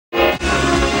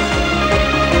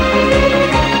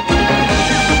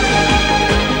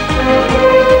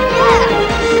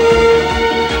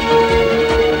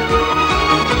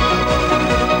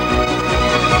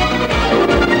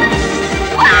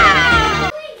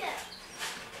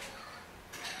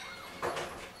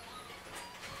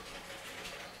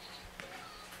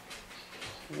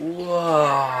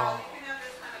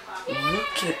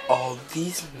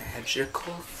these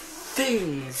magical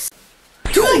things.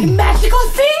 You like magical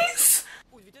things?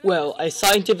 Well, I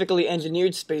scientifically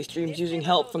engineered space dreams using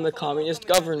help from the communist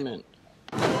government.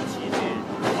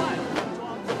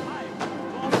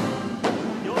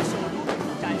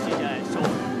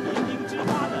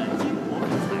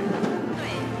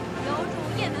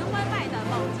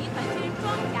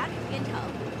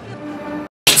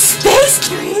 Space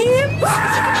dreams?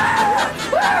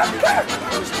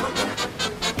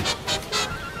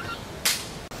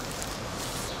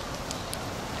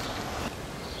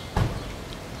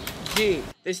 Gee,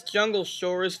 this jungle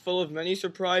sure is full of many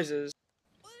surprises.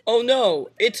 Oh no,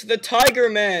 it's the Tiger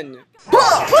Men!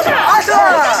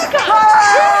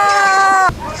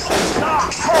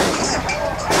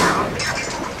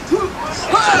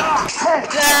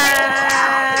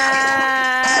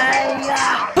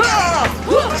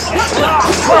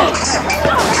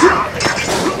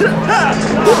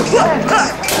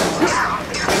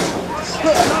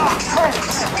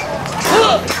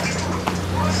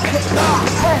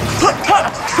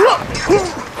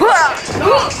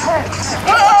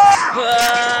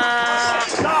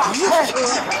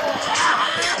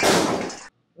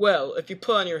 Well, if you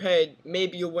put on your head,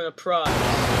 maybe you'll win a prize.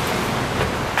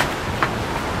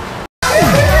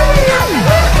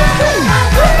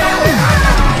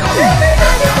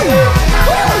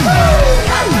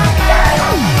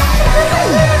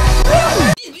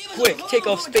 Quick, take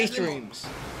off space dreams.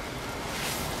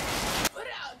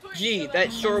 Gee,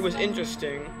 that sure was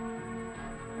interesting.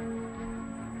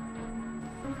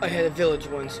 I had a village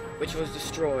once, which was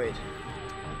destroyed.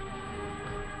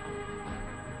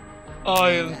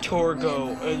 I am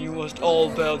Torgo, and you must all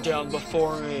bow down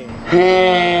before me.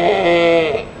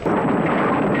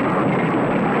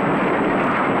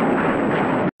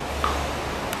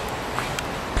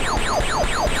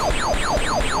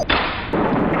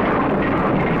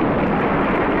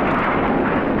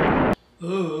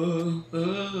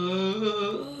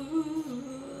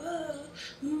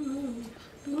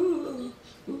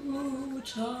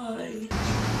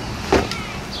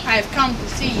 I have come to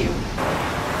see you.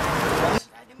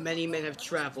 Many men have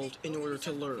traveled in order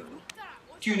to learn.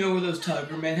 Do you know where those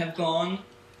Tiger Men have gone?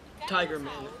 Tiger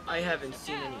Men? I haven't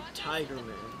seen any Tiger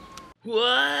Men.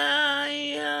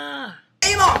 Why?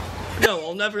 No,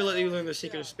 I'll never let you learn the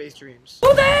secret of space dreams.